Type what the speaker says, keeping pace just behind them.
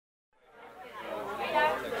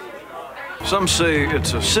Some say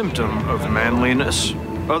it's a symptom of manliness,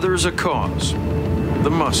 others a cause. The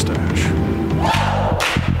mustache.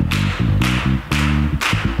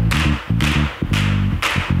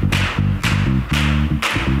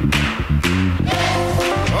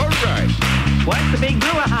 All right. What's the big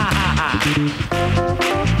brouhaha?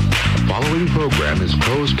 The following program is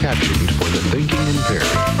closed captioned for the thinking impaired.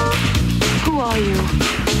 Who are you?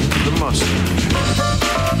 The mustache.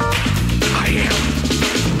 I am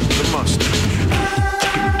The mustache.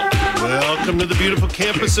 Welcome to the beautiful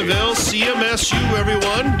campus of LCMSU,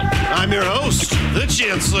 everyone. I'm your host, the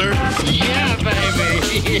Chancellor. Yeah,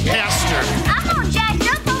 baby. Pastor I'm gonna jack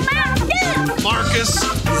up on Mountain Dew. Marcus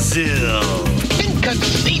Zill.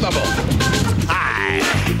 Inconceivable. Hi.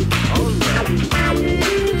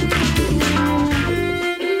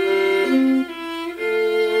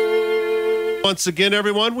 Once again,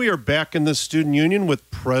 everyone, we are back in the Student Union with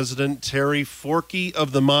President Terry Forke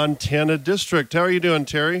of the Montana District. How are you doing,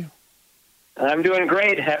 Terry? I'm doing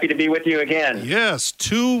great. Happy to be with you again. Yes,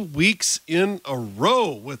 2 weeks in a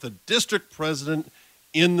row with a district president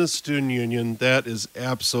in the Student Union. That is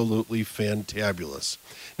absolutely fantabulous.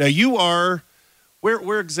 Now, you are,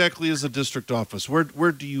 where exactly is the district office?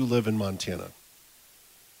 Where do you live in Montana?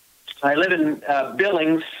 I live in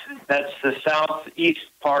Billings. That's the southeast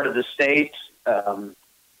part of the state.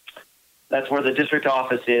 That's where the district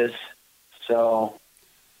office is. So,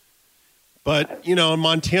 But, you know,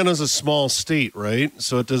 Montana's a small state, right?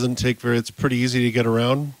 So it doesn't take it's pretty easy to get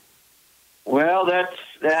around. well, that's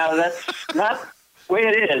not the way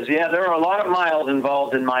it is. Yeah, there are a lot of miles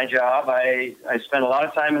involved in my job. I spend a lot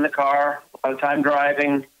of time in the car, a lot of time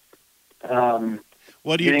driving.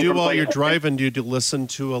 What do you Getting do from while place you're to place. driving? Do you listen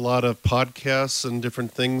to a lot of podcasts and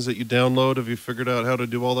different things that you download? Have you figured out how to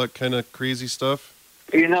do all that kind of crazy stuff?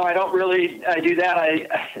 You know, I don't really do that.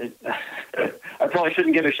 I probably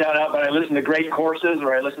shouldn't give a shout out, but I listen to great courses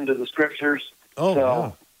or I listen to the scriptures. Oh, So-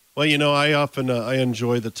 wow. Well, you know, I often I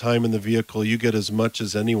enjoy the time in the vehicle. You get as much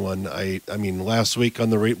as anyone. I mean, last week on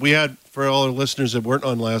the we had, for all our listeners that weren't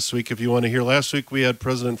on last week, if you want to hear, last week we had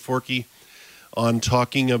President Forke on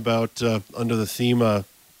talking about under the theme of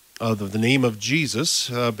the name of Jesus,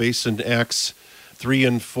 based in Acts 3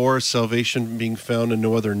 and 4, salvation being found in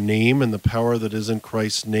no other name, and the power that is in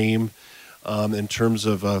Christ's name, in terms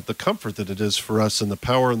of the comfort that it is for us, and the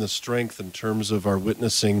power and the strength in terms of our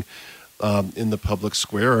witnessing in the public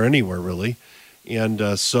square or anywhere really.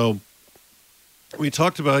 And so we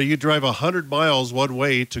talked about you drive 100 miles one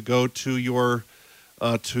way to go to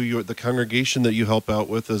the congregation that you help out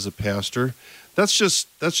with as a pastor. That's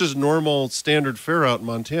just normal standard fare out in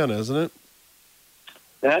Montana, isn't it?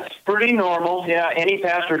 That's pretty normal. Yeah, any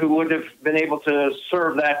pastor who would have been able to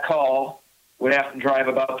serve that call would have to drive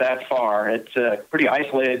about that far. It's a pretty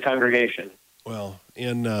isolated congregation. Well,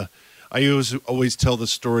 and I always tell the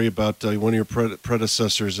story about one of your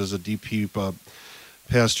predecessors as a DP,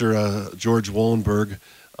 Pastor George Wollenberg.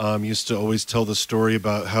 Used to always tell the story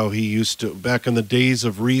about how he used to, back in the days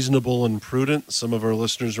of reasonable and prudent, some of our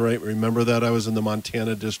listeners might remember that. I was in the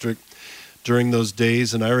Montana district during those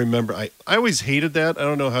days, and I remember I always hated that. I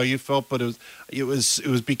don't know how you felt, but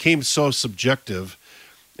it became so subjective.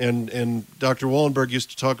 And Dr. Wollenberg used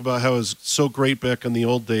to talk about how it was so great back in the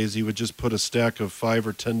old days. He would just put a stack of $5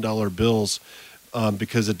 or $10 bills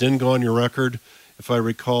because it didn't go on your record, if I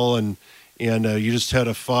recall, and you just had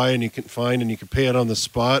a fine and you could pay it on the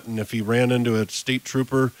spot. And if he ran into a state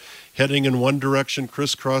trooper heading in one direction,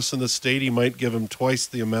 crisscrossing the state, he might give him twice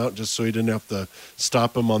the amount just so he didn't have to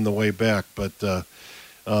stop him on the way back. But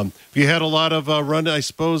if you had a lot of run, I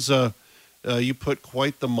suppose you put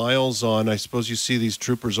quite the miles on. I suppose you see these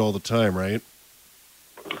troopers all the time, right?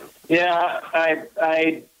 Yeah,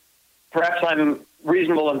 I perhaps I'm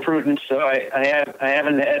reasonable and prudent, so I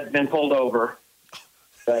haven't been pulled over.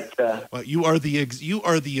 But Well, you are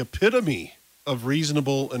the epitome of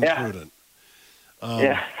reasonable and Yeah. prudent.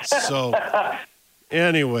 yeah. So,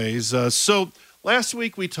 anyways, so last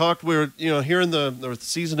week we talked. We're here in the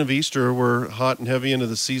season of Easter. We're hot and heavy into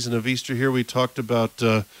the season of Easter here. We talked about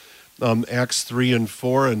Acts 3 and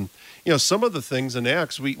 4, and some of the things in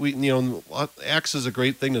Acts. Acts is a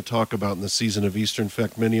great thing to talk about in the season of Easter. In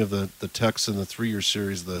fact, many of the texts in the 3-year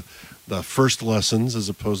series, the first lessons as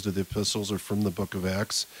opposed to the epistles, are from the book of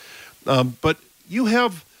Acts. But you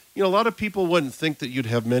have, a lot of people wouldn't think that you'd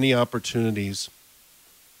have many opportunities,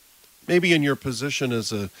 maybe in your position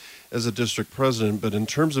as a district president, but in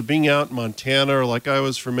terms of being out in Montana, or like I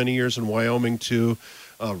was for many years in Wyoming too,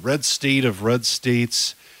 red state of red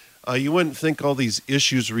states, you wouldn't think all these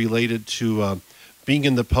issues related to being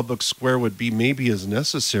in the public square would be maybe as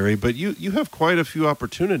necessary, but you have quite a few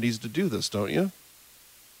opportunities to do this, don't you?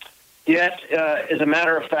 Yes, as a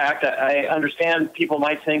matter of fact, I understand people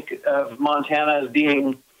might think of Montana as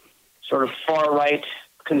being sort of far-right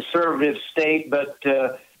conservative state, but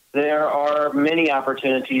there are many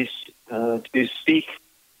opportunities to speak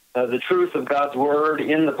the truth of God's Word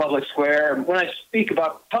in the public square. When I speak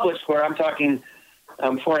about public square, I'm talking,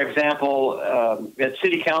 for example, at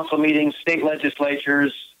city council meetings, state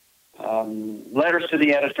legislatures, letters to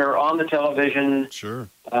the editor, on the television. Sure.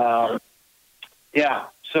 Yeah,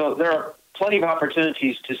 so there are plenty of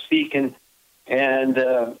opportunities to speak, and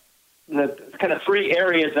the kind of three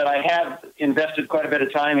areas that I have invested quite a bit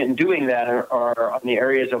of time in doing that are on the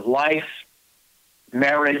areas of life,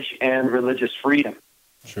 marriage, and religious freedom.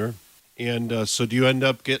 Sure. And so do you end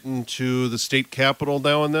up getting to the state capitol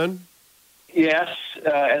now and then? Yes.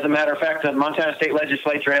 As a matter of fact, the Montana State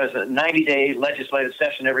Legislature has a 90-day legislative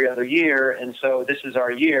session every other year, and so this is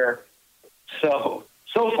our year. So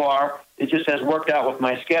far, it just has worked out with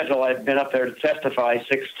my schedule. I've been up there to testify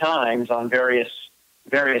 6 times on various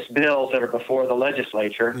bills that are before the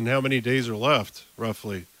legislature. And how many days are left,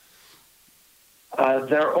 roughly?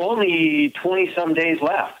 There are only 20-some days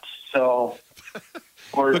left, so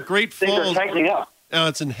but Great things Falls, are tightening up.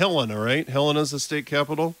 It's in Helena, right? Helena's the state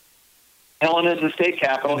capital? Helena is the state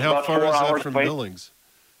capital. And how far is that from Billings?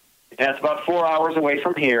 Yeah, it's about 4 hours away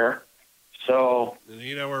from here. So an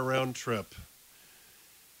 8-hour round trip.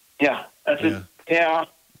 Yeah, that's it. Yeah.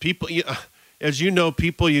 People, as you know,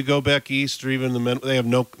 people you go back east or even they have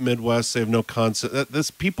no Midwest, they have no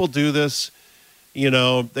concept. People do this,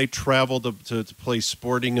 they travel to play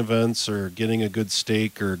sporting events or getting a good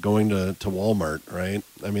steak or going to Walmart, right?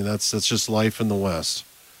 I mean, that's just life in the West.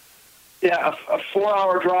 Yeah, a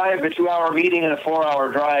 4-hour drive, a 2-hour meeting, and a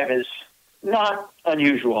 4-hour drive is not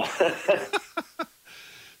unusual.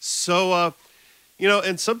 So,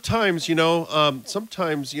 and sometimes,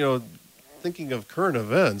 thinking of current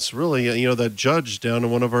events, really, that judge down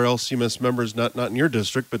in one of our LCMS members, not in your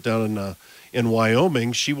district, but down in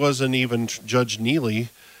Wyoming, she wasn't even, Judge Neely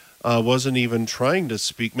wasn't even trying to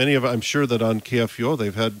speak. I'm sure that on KFUO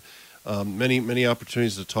they've had many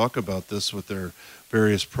opportunities to talk about this with their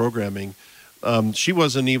various programming. She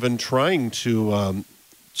wasn't even trying to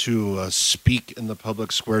speak in the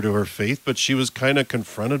public square to her faith, but she was kind of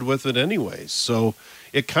confronted with it anyway. So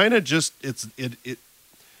it kind of just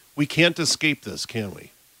we can't escape this, can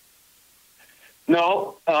we?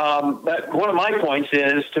 No, but one of my points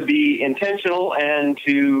is to be intentional and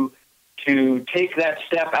to take that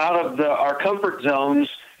step out of our comfort zones.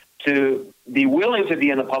 To be willing to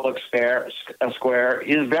be in the public square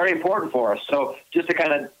is very important for us. So just to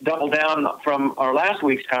kind of double down from our last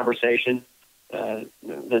week's conversation,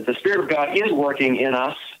 the Spirit of God is working in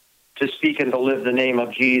us to speak and to live the name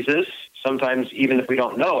of Jesus, sometimes even if we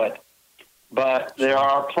don't know it. But there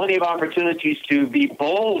are plenty of opportunities to be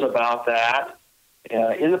bold about that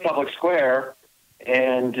in the public square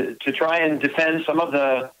and to try and defend some of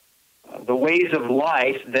the ways of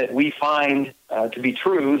life that we find to be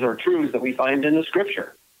truths that we find in the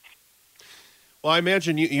Scripture. Well, I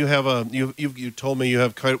imagine you have you told me you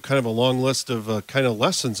have kind of a long list of kind of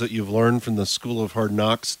lessons that you've learned from the School of Hard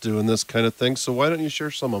Knocks doing this kind of thing. So why don't you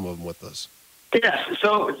share some of them with us? Yes.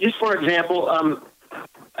 So just for example,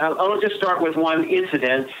 I'll just start with one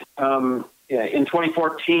incident. In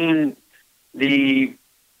 2014, the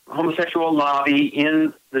homosexual lobby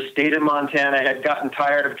in the state of Montana had gotten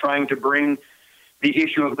tired of trying to bring the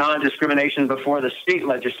issue of non-discrimination before the state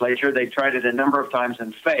legislature. They tried it a number of times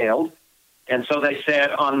and failed. And so they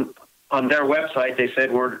said on their website, they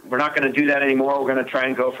said, we're not going to do that anymore. We're going to try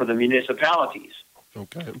and go for the municipalities.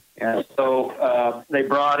 Okay. And so they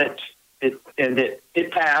brought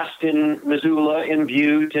it passed in Missoula, in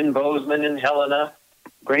Butte, in Bozeman, in Helena,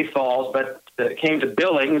 Great Falls, but it came to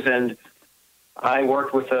Billings, and I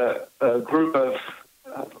worked with a group of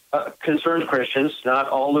concerned Christians, not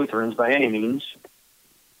all Lutherans by any means.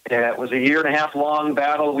 It was a 1.5 year long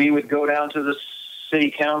battle. We would go down to the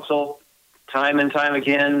city council time and time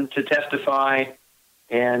again to testify,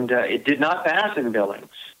 and it did not pass in Billings.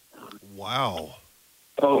 Wow.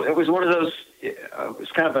 So it was one of those, it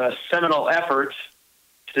was kind of a seminal effort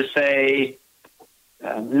to say,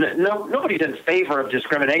 nobody's in favor of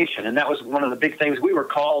discrimination, and that was one of the big things. We were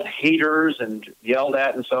called haters and yelled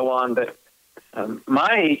at and so on, but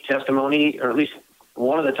my testimony, or at least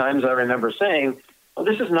one of the times I remember saying, well,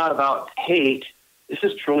 this is not about hate. This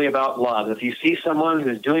is truly about love. If you see someone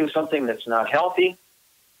who's doing something that's not healthy,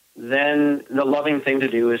 then the loving thing to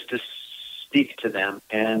do is to speak to them.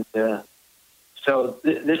 And so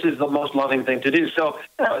this is the most loving thing to do. So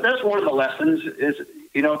that's one of the lessons is,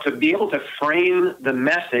 to be able to frame the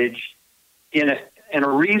message in a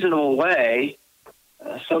reasonable way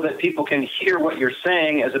so that people can hear what you're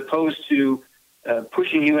saying, as opposed to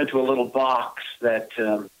pushing you into a little box that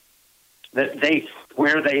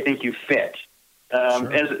where they think you fit.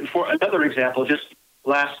 Sure. As for another example, just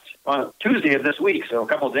last Tuesday of this week, so a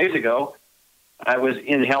couple of days ago, I was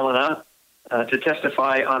in Helena to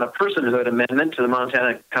testify on a personhood amendment to the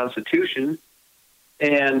Montana Constitution,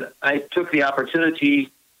 and I took the opportunity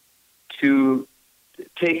to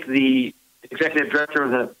take the executive director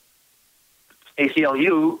of the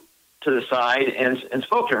ACLU to the side and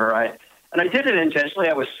spoke to her. And I did it intentionally.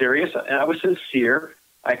 I was serious and I was sincere.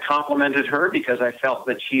 I complimented her because I felt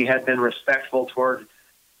that she had been respectful toward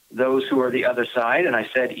those who are the other side. And I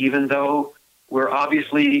said, even though we're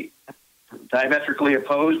obviously diametrically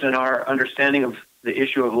opposed in our understanding of the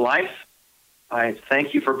issue of life, I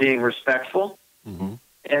thank you for being respectful. Mm-hmm.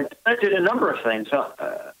 And I did a number of things.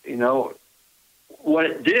 What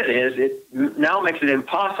it did is it now makes it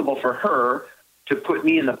impossible for her to put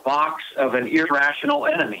me in the box of an irrational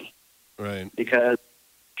enemy. Right. Because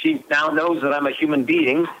she now knows that I'm a human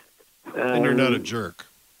being. And you're not a jerk.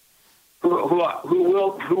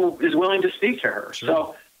 Who is willing to speak to her. Sure.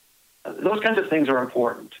 So those kinds of things are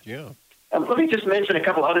important. Yeah. Let me just mention a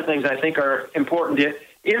couple other things I think are important.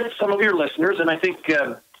 If some of your listeners, and I think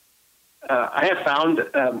I have found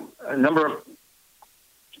a number of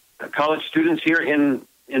college students here in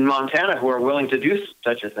Montana who are willing to do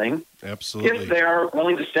such a thing. Absolutely. If they are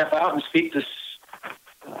willing to step out and speak to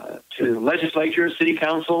legislatures, city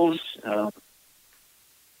councils,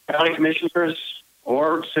 county commissioners,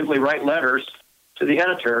 or simply write letters to the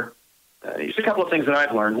editor, there's a couple of things that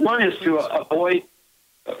I've learned. One is to avoid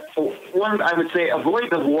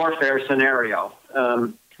the warfare scenario.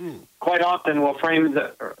 Quite often we'll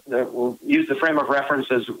use the frame of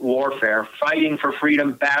reference as warfare, fighting for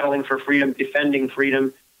freedom, battling for freedom, defending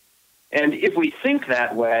freedom. And if we think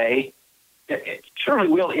that way, it surely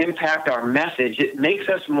will impact our message. It makes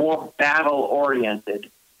us more battle-oriented,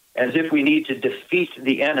 as if we need to defeat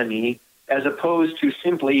the enemy, as opposed to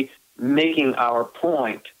simply making our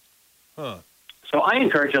point. Huh. So I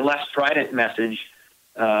encourage a less strident message,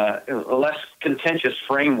 a less contentious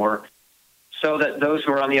framework, so that those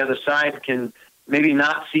who are on the other side can maybe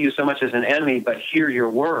not see you so much as an enemy, but hear your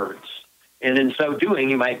words. And in so doing,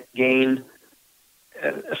 you might gain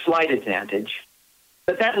a slight advantage.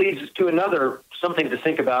 But that leads to something to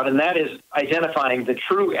think about, and that is identifying the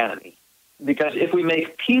true enemy. Because if we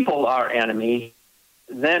make people our enemy,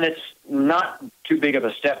 then it's not too big of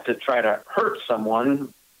a step to try to hurt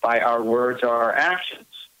someone by our words or our actions.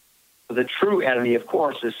 The true enemy, of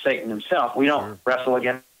course, is Satan himself. We don't wrestle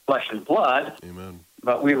against flesh and blood, Amen.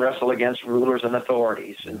 But we wrestle against rulers and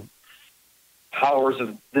authorities and powers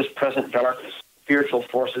of this present darkness, spiritual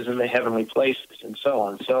forces in the heavenly places, and so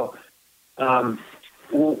on. So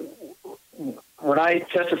when I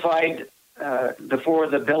testified before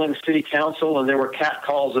the Billings City Council and there were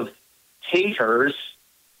catcalls of haters,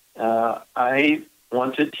 I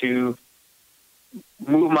wanted to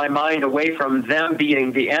move my mind away from them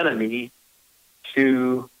being the enemy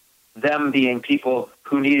to them being people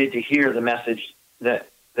who needed to hear the message that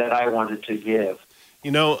I wanted to give.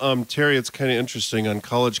 You know, Terry, it's kind of interesting. On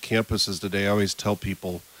college campuses today, I always tell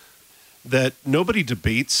people that nobody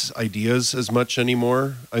debates ideas as much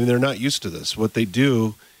anymore. I mean, they're not used to this. What they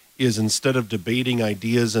do is, instead of debating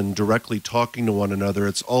ideas and directly talking to one another,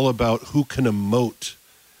 it's all about who can emote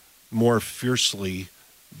more fiercely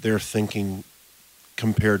their thinking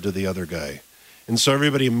compared to the other guy. And so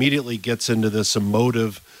everybody immediately gets into this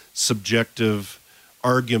emotive, subjective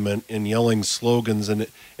argument and yelling slogans, and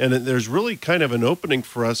there's really kind of an opening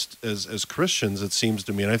for us as Christians, it seems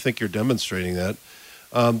to me, and I think you're demonstrating that,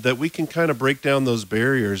 that we can kind of break down those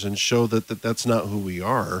barriers and show that that's not who we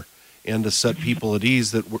are, and to set people at ease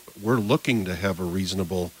that we're looking to have a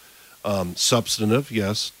reasonable, substantive,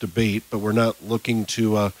 yes, debate, but we're not looking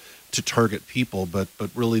to target people, but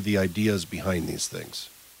really the ideas behind these things.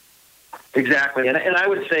 Exactly, and I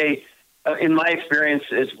would say, in my experience,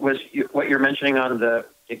 what you're mentioning on the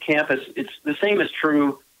campus, it's the same is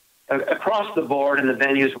true across the board in the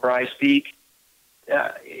venues where I speak.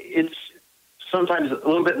 It's sometimes a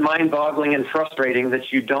little bit mind-boggling and frustrating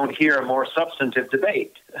that you don't hear a more substantive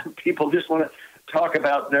debate. People just want to talk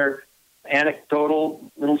about their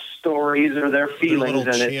anecdotal little stories or their feelings.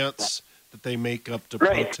 Their little chants that they make up to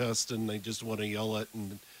protest, and they just want to yell it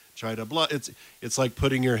and try to blah. It's like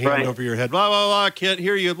putting your hand over your head. Blah blah blah. I can't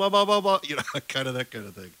hear you. Blah blah blah blah. You know, kind of that kind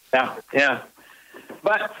of thing. Yeah.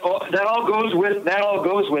 But that all goes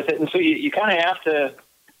with it, and so you kind of have to.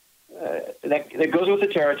 That goes with the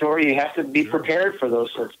territory. You have to be prepared for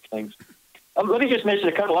those sorts of things. Let me just mention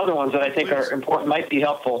a couple other ones that I think are important, might be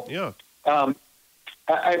helpful. Yeah.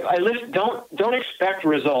 I list, don't expect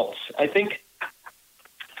results. I think,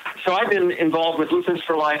 so I've been involved with Lutherans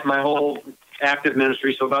for Life my whole active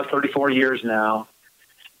ministry, so about 34 years now.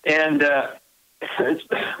 And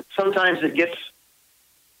sometimes it gets,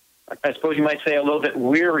 I suppose you might say, a little bit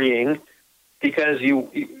wearying, because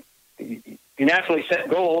you naturally set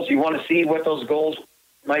goals. You want to see what those goals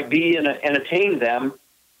might be and attain them.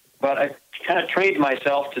 But I kind of trained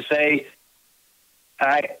myself to say,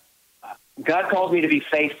 God calls me to be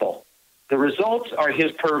faithful. The results are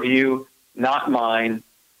his purview, not mine.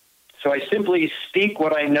 So I simply speak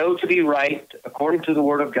what I know to be right according to the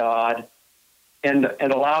Word of God, and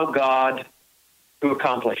allow God to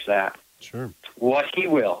accomplish that. Sure. What he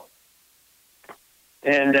will.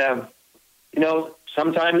 And,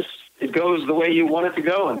 sometimes it goes the way you want it to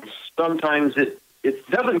go, and sometimes it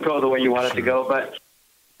doesn't go the way you want it to go. But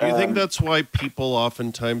do you think that's why people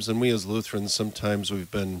oftentimes, and we as Lutherans, sometimes we've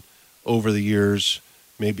been, over the years,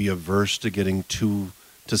 maybe averse to getting to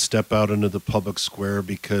step out into the public square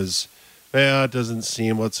because, it doesn't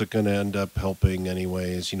seem what's it going to end up helping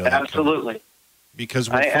anyways? Absolutely. Because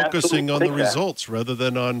we're focusing on the results rather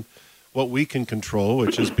than on what we can control,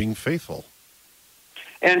 which is being faithful.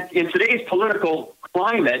 And in today's political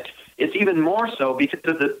climate, it's even more so because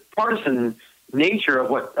of the partisan nature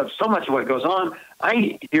of so much of what goes on.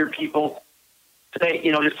 I hear people say,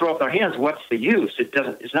 just throw up their hands. What's the use?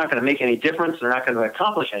 It's not going to make any difference. They're not going to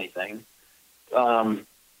accomplish anything.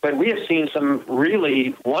 But we have seen some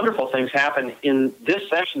really wonderful things happen in this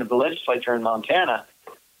session of the legislature in Montana.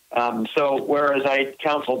 So whereas I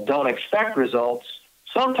counsel don't expect results,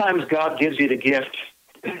 sometimes God gives you the gift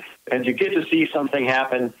and you get to see something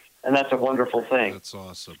happen, and that's a wonderful thing. That's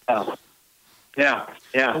awesome. Yeah.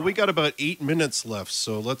 Well, we got about 8 minutes left,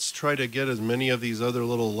 so let's try to get as many of these other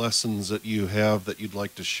little lessons that you have that you'd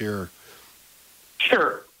like to share.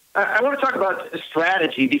 Sure. I want to talk about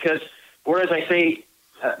strategy because whereas I say,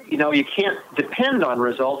 you can't depend on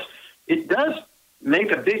results, it does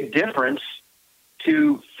make a big difference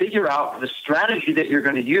to figure out the strategy that you're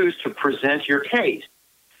going to use to present your case.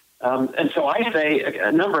 And so I say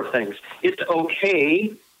a number of things. It's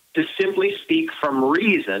okay to simply speak from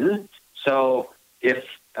reason. So if,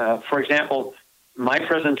 for example, my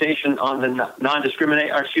presentation on the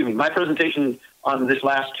my presentation on this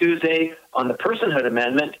last Tuesday on the Personhood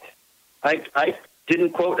Amendment, I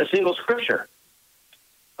didn't quote a single scripture.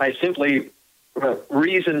 I simply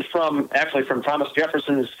reasoned from Thomas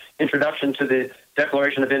Jefferson's introduction to the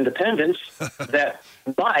Declaration of Independence that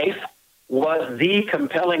life was the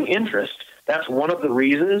compelling interest. That's one of the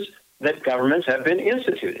reasons that governments have been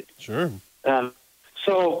instituted. Sure.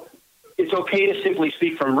 So it's okay to simply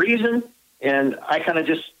speak from reason, and I kind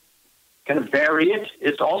of vary it.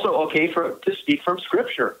 It's also okay to speak from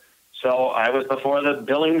Scripture. So I was before the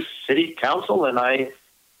Billings City Council, and I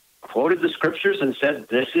quoted the Scriptures and said,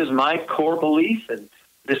 this is my core belief, and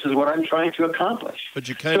this is what I'm trying to accomplish. But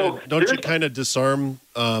you kind of disarm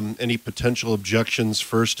any potential objections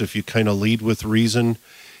first if you kind of lead with reason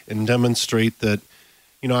and demonstrate that,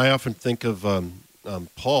 I often think of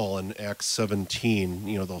Paul in Acts 17,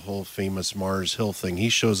 the whole famous Mars Hill thing. He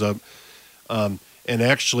shows up and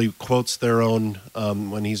actually quotes their own,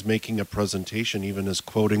 when he's making a presentation, even is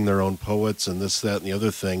quoting their own poets and this, that, and the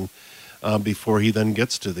other thing, before he then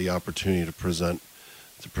gets to the opportunity to present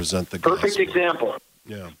the gospel. Perfect example.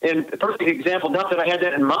 Yeah. And the perfect example, not that I had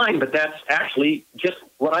that in mind, but that's actually just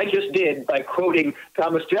what I just did by quoting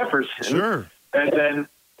Thomas Jefferson. Sure. And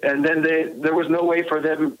then there was no way for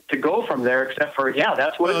them to go from there except for,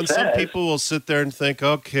 that's what it says. Some people will sit there and think,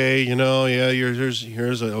 okay,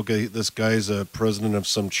 this guy's a president of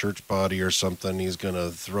some church body or something. He's going to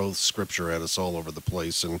throw scripture at us all over the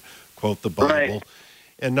place and quote the Bible. Right.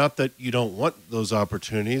 And not that you don't want those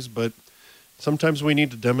opportunities, but sometimes we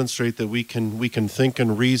need to demonstrate that we can think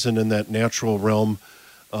and reason in that natural realm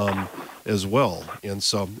as well. And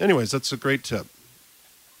so, anyways, that's a great tip.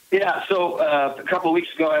 Yeah, so a couple of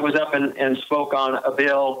weeks ago I was up and spoke on a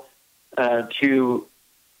bill to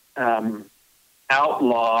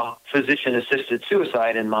outlaw physician-assisted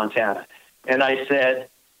suicide in Montana. And I said,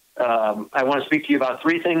 I want to speak to you about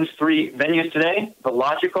three venues today: the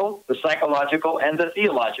logical, the psychological, and the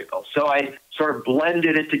theological. So I sort of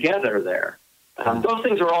blended it together there. Those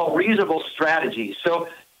things are all reasonable strategies. So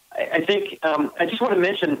I think I just want to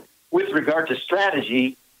mention with regard to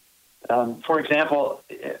strategy, for example,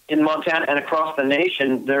 in Montana and across the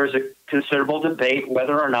nation, there's a considerable debate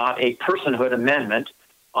whether or not a personhood amendment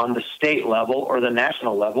on the state level or the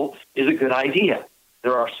national level is a good idea.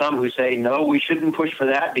 There are some who say, no, we shouldn't push for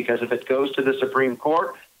that because if it goes to the Supreme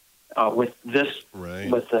Court with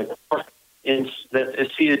the court that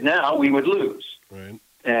is seated now, we would lose. Right.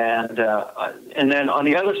 And then on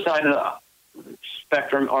the other side of the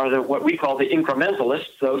spectrum are what we call the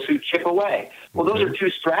incrementalists, those who chip away. Well, those are two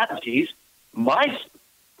strategies. My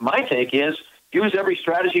take is use every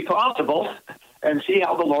strategy possible and see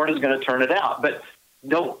how the Lord is going to turn it out. But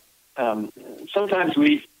don't. Sometimes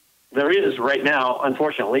there is right now,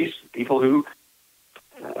 unfortunately, people who,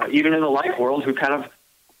 even in the life world, who kind of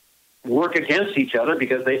work against each other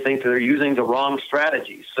because they think they're using the wrong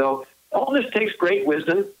strategies. So all this takes great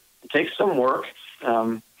wisdom. It takes some work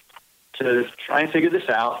to try and figure this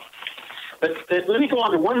out. But let me go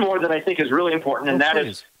on to one more that I think is really important, and that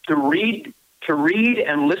is to read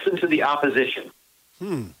and listen to the opposition.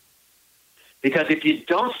 Because if you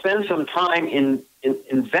don't spend some time in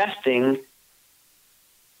investing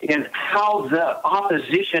in how the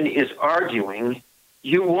opposition is arguing,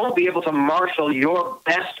 you won't be able to marshal your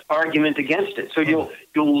best argument against it. So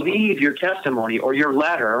you'll leave your testimony or your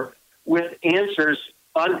letter with answers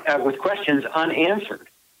with questions unanswered.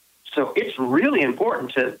 So it's really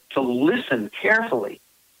important to listen carefully,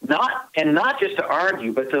 not just to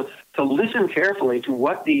argue, but to listen carefully to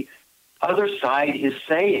what the other side is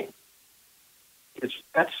saying.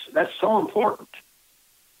 That's so important.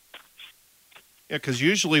 Yeah, because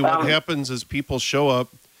usually what happens is people show up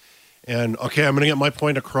and, okay, I'm going to get my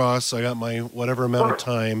point across. I got my whatever amount of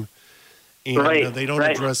time. And they don't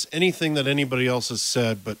address anything that anybody else has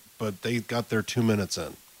said, but they got their 2 minutes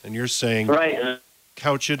in. And you're saying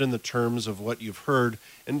couch it in the terms of what you've heard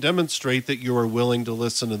and demonstrate that you are willing to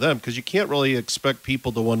listen to them, because you can't really expect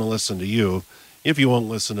people to want to listen to you if you won't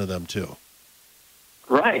listen to them too.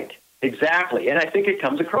 Right, exactly. And I think it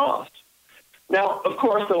comes across. Now, of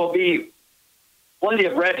course, there will be plenty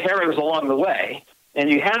of red herrings along the way, and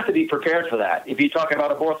you have to be prepared for that. If you talk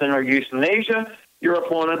about abortion or euthanasia, your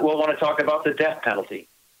opponent will want to talk about the death penalty.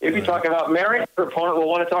 If you talk about marriage, your opponent will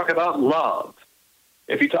want to talk about love.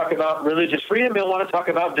 If you talk about religious freedom, he'll want to talk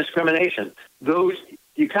about discrimination. Those,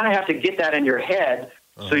 you kind of have to get that in your head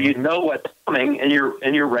so you know what's coming, and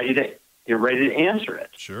you're ready to answer it.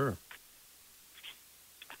 Sure.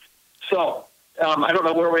 So I don't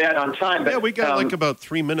know where we're at on time, but we got like about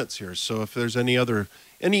 3 minutes here. So if there's any other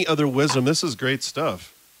wisdom, this is great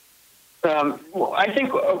stuff. Well, I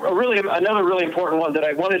think another really important one that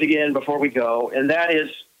I wanted to get in before we go, and that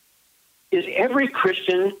is every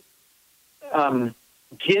Christian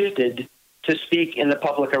gifted to speak in the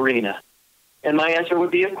public arena? And my answer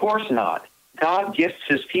would be, of course not. God gifts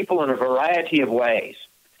his people in a variety of ways.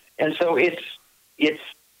 And so it's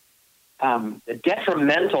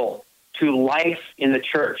detrimental to life in the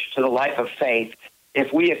church, to the life of faith,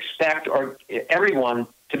 if we expect everyone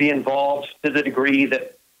to be involved to the degree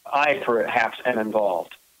that I perhaps am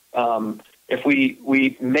involved. If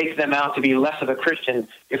we make them out to be less of a Christian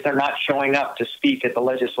if they're not showing up to speak at the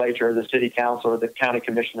legislature or the city council or the county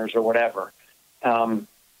commissioners or whatever.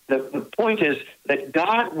 The point is that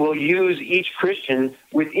God will use each Christian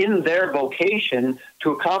within their vocation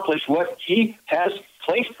to accomplish what he has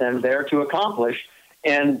placed them there to accomplish.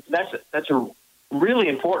 And that's a really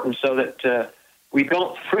important, so that we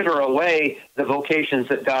don't fritter away the vocations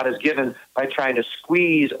that God has given by trying to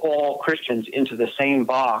squeeze all Christians into the same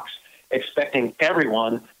box, expecting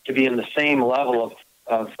everyone to be in the same level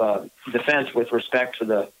of defense with respect to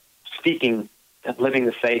the speaking and living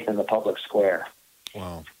the faith in the public square.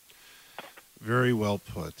 Wow. Very well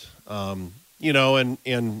put. I'm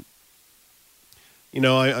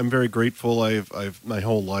very grateful. I've my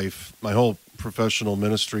whole professional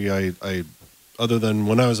ministry, I other than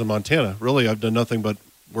when I was in Montana, really, I've done nothing but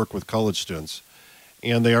work with college students,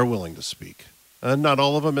 and they are willing to speak. Not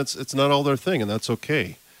all of them. It's not all their thing, and that's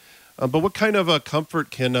okay. But what kind of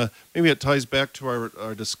comfort can, maybe it ties back to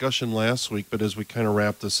our discussion last week, but as we kind of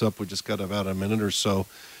wrap this up, we just got about a minute or so.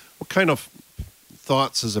 What kind of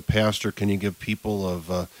thoughts as a pastor can you give people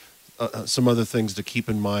of some other things to keep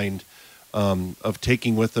in mind of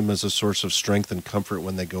taking with them as a source of strength and comfort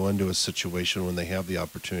when they go into a situation when they have the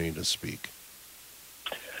opportunity to speak?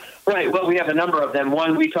 Right. Well, we have a number of them.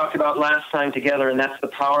 One we talked about last time together, and that's the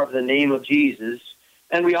power of the name of Jesus.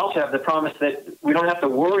 And we also have the promise that we don't have to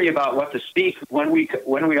worry about what to speak when we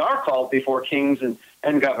are called before kings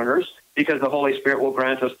and governors, because the Holy Spirit will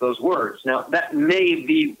grant us those words. Now, that may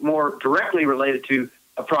be more directly related to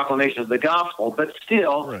a proclamation of the gospel, but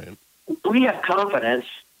still, we have confidence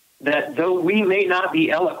that though we may not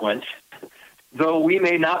be eloquent, though we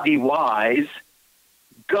may not be wise,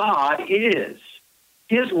 God is.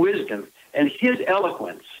 His wisdom and his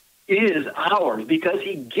eloquence is ours because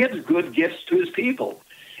he gives good gifts to his people.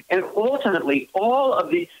 And ultimately, all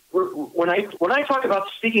of when I talk about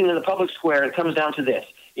speaking in the public square, it comes down to this.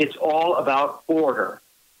 It's all about order.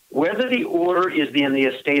 Whether the order is in the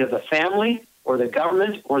estate of the family or the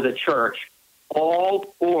government or the church,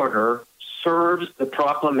 all order serves the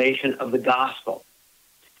proclamation of the gospel.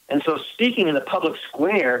 And so speaking in the public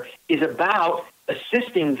square is about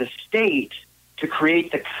assisting the state to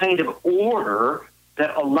create the kind of order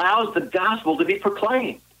that allows the gospel to be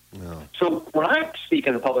proclaimed. Yeah. So when I speak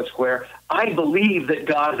in the public square, I believe that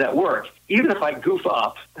God is at work, even if I goof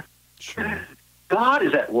up. Sure. God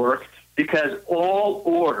is at work because all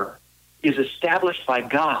order is established by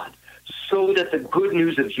God so that the good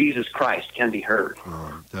news of Jesus Christ can be heard.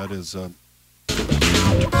 That is...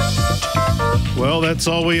 Well, that's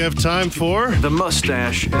all we have time for. The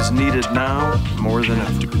mustache is needed now more than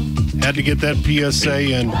ever. Had to get that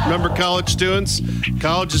PSA in. Remember, college students,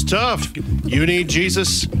 college is tough. You need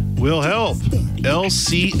Jesus, we'll help.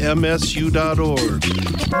 lcmsu.org.